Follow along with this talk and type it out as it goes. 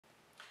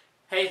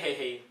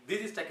Hey, this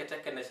is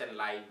Teke Nation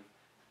Live,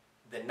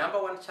 the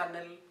 #1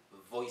 channel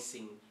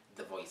voicing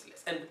the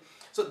voiceless. And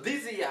so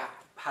this year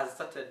has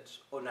started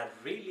on a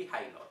really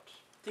high note.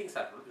 Things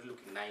are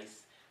looking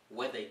nice,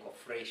 weather is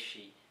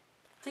freshy,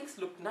 things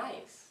look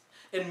nice.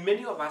 And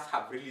many of us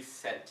have really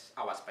set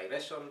our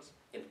aspirations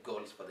and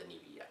goals for the new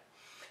year.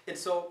 And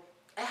so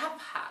I have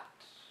had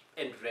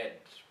and read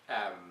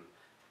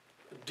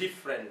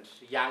different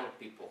young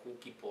people who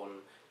keep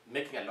on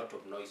making a lot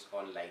of noise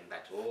online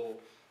that, oh,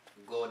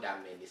 God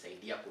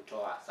amenisaidia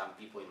kutoa some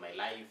people in my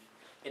life.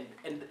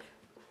 And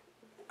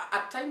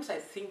at times I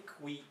think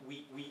we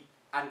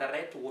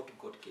underrate what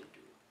God can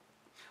do.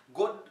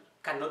 God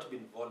cannot be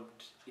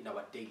involved in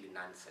our daily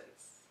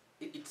nonsense.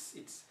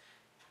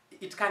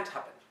 It can't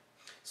happen.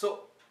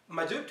 So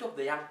majority of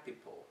the young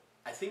people,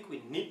 I think we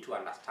need to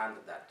understand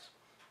that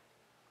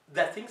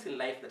there are things in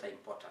life that are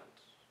important.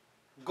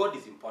 God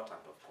is important,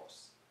 of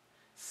course.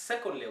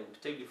 Secondly, I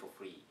would tell you for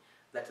free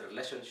that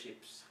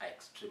relationships are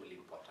extremely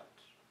important.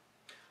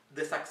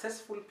 The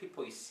successful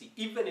people you see,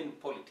 even in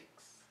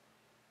politics,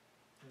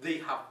 they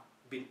have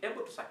been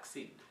able to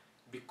succeed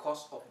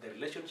because of the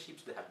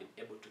relationships they have been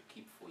able to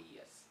keep for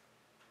years.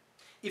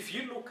 If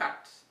you look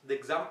at the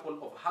example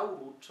of how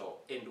Ruto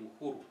and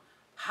Uhuru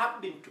have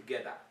been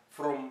together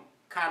from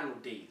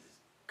KANU days,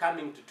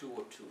 coming to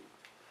 202,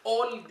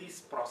 all this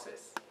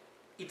process,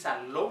 it's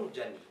a long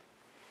journey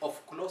of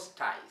close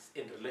ties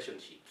and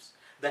relationships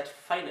that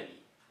finally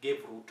gave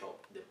Ruto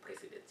the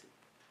presidency.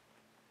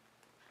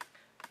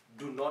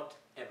 Do not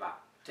ever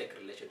take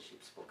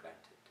relationships for granted.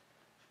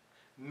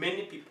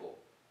 Many people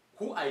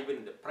who are even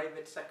in the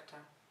private sector,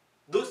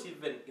 those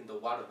even in the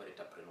world of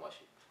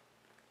entrepreneurship,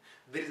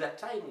 there is a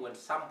time when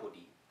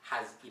somebody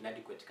has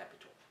inadequate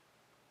capital.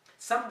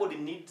 Somebody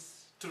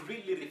needs to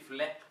really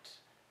reflect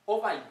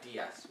over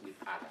ideas with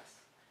others.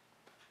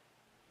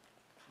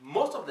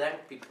 Most of the young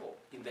people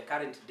in the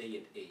current day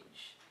and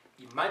age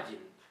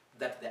imagine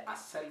that they are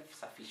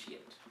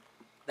self-sufficient.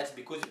 That's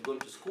because you've gone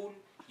to school,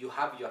 you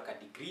have your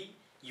degree,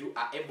 you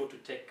are able to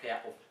take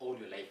care of all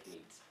your life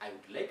needs. I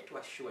would like to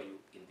assure you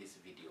in this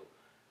video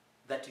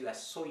that you are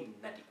so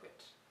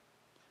inadequate.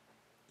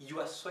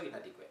 You are so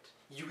inadequate.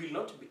 You will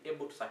not be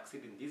able to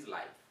succeed in this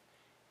life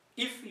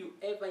if you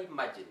ever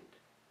imagined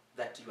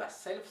that you are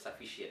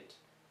self-sufficient.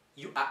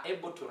 You are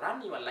able to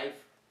run your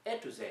life A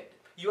to Z.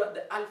 You are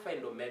the alpha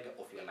and omega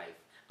of your life.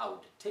 I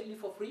would tell you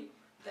for free,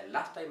 the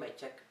last time I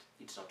checked,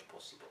 it's not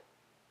possible.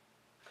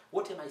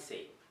 What am I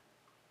saying?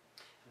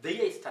 The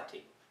year is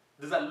starting.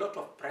 There's a lot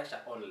of pressure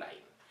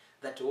online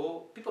that,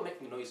 oh, people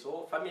making noise,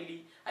 oh,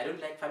 family, I don't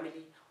like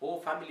family,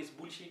 oh, family is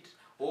bullshit,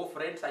 oh,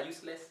 friends are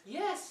useless.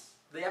 Yes,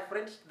 they are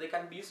friends, they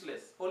can be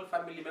useless. All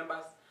family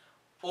members,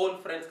 all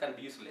friends can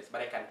be useless.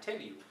 But I can tell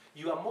you,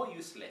 you are more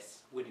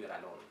useless when you're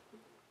alone.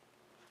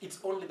 It's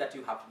only that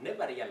you have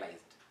never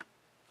realized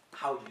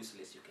how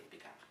useless you can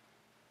become.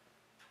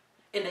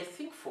 And I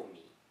think for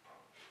me,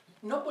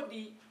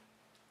 nobody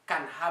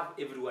can have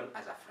everyone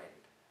as a friend.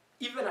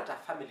 Even at a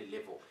family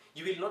level,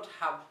 you will not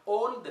have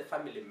all the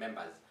family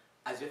members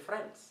as your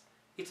friends.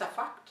 It's a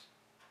fact.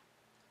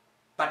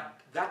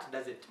 But that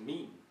doesn't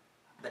mean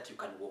that you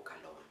can walk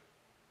alone.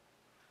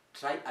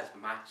 Try as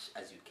much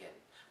as you can.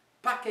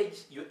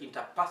 Package your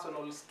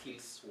interpersonal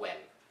skills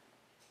well.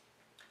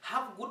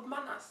 Have good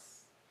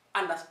manners.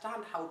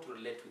 Understand how to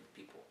relate with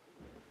people.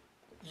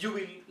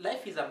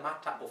 Life is a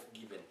matter of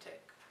give and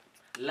take.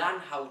 Learn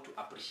how to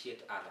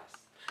appreciate others.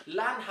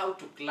 Learn how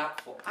to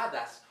clap for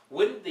others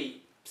when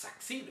they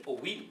succeed or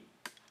win.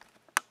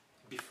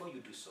 Before you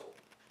do so,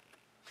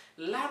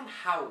 learn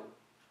how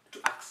to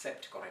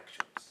accept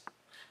corrections.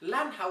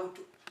 Learn how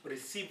to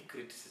receive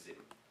criticism.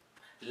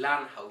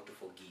 Learn how to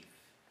forgive.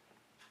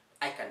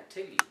 I can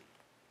tell you,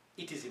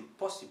 it is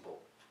impossible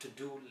to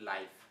do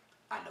life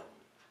alone.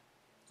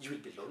 You will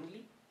be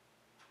lonely.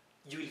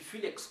 You will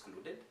feel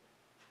excluded.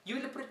 You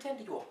will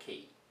pretend you're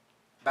okay.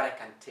 But I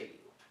can tell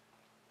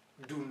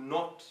you, do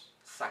not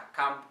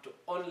succumb to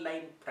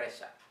online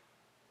pressure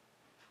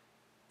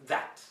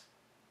that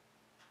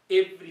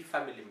every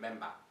family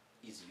member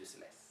is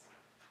useless.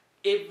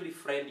 Every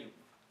friend you've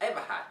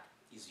ever had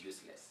is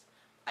useless.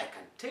 I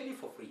can tell you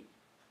for free,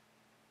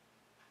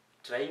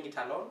 trying it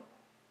alone,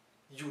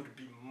 you'd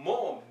be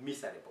more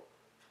miserable.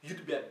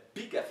 You'd be a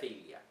bigger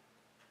failure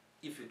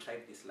if you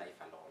tried this life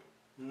alone.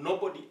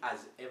 Nobody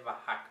has ever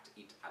hacked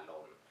it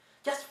alone.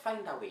 Just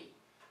find a way.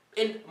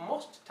 And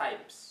most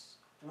times,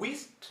 we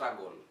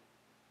struggle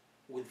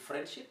with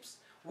friendships,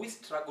 we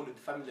struggle with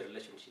family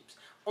relationships,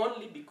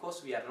 only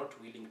because we are not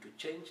willing to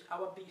change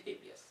our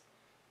behaviors.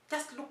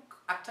 Just look,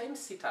 at times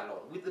sit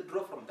alone,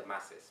 withdraw from the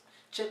masses,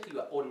 check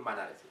your own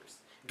mannerisms.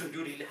 Do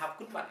you really have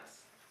good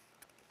manners?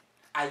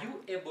 Are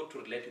you able to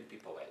relate with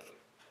people well?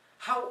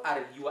 How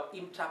are your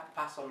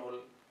interpersonal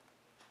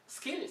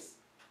skills?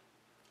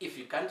 If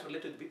you can't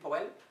relate with people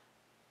well,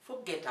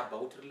 forget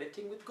about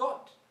relating with God.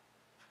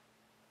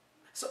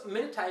 So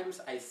many times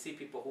I see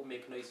people who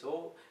make noise,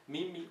 oh,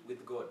 me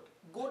with God.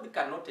 God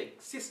cannot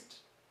exist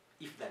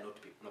if they're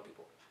not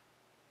people.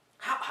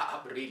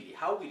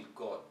 How will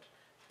God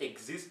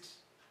exist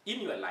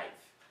in your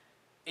life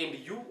and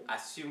you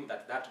assume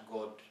that that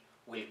God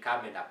will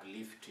come and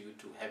uplift you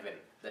to heaven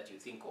that you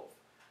think of,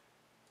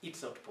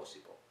 it's not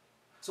possible.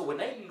 So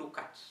when I look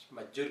at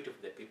majority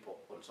of the people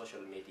on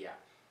social media,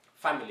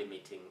 family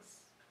meetings,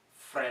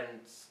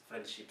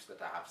 friendships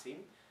that I have seen,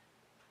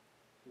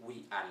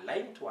 we are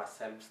lying to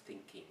ourselves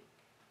thinking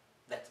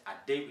that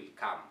a day will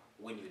come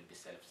when you will be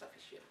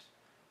self-sufficient.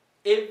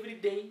 Every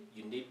day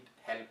you need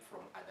help from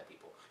other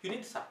people. You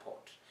need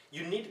support.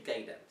 You need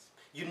guidance.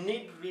 You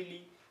need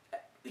really,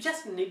 you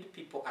just need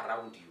people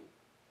around you.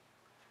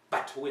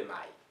 But who am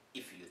I?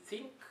 If you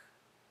think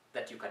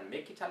that you can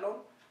make it alone,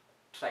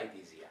 try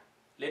this year.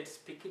 Let's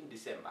pick in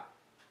December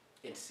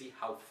and see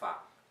how far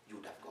you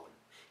would have gone.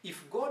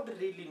 If God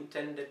really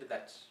intended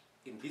that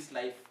in this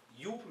life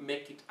you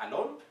make it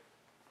alone,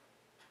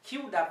 He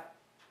would have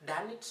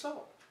done it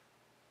so.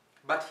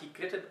 But He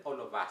created all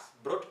of us,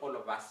 brought all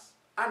of us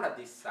under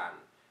this sun,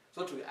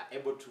 so that we are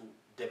able to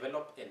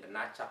develop and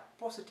nurture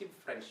positive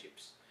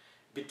friendships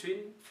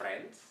between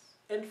friends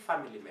and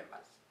family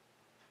members,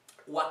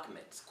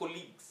 workmates,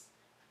 colleagues,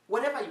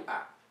 wherever you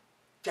are.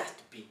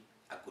 Just be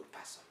a good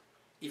person.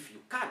 If you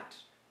can't,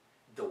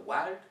 the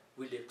world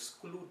will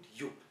exclude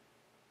you.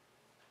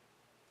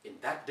 In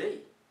that day,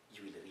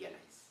 you will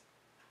realize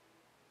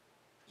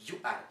you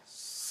are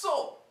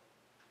so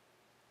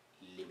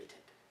limited.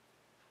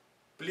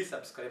 Please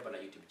subscribe on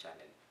our YouTube channel.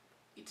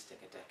 It's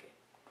Teke Teke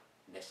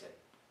Nation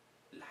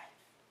Live.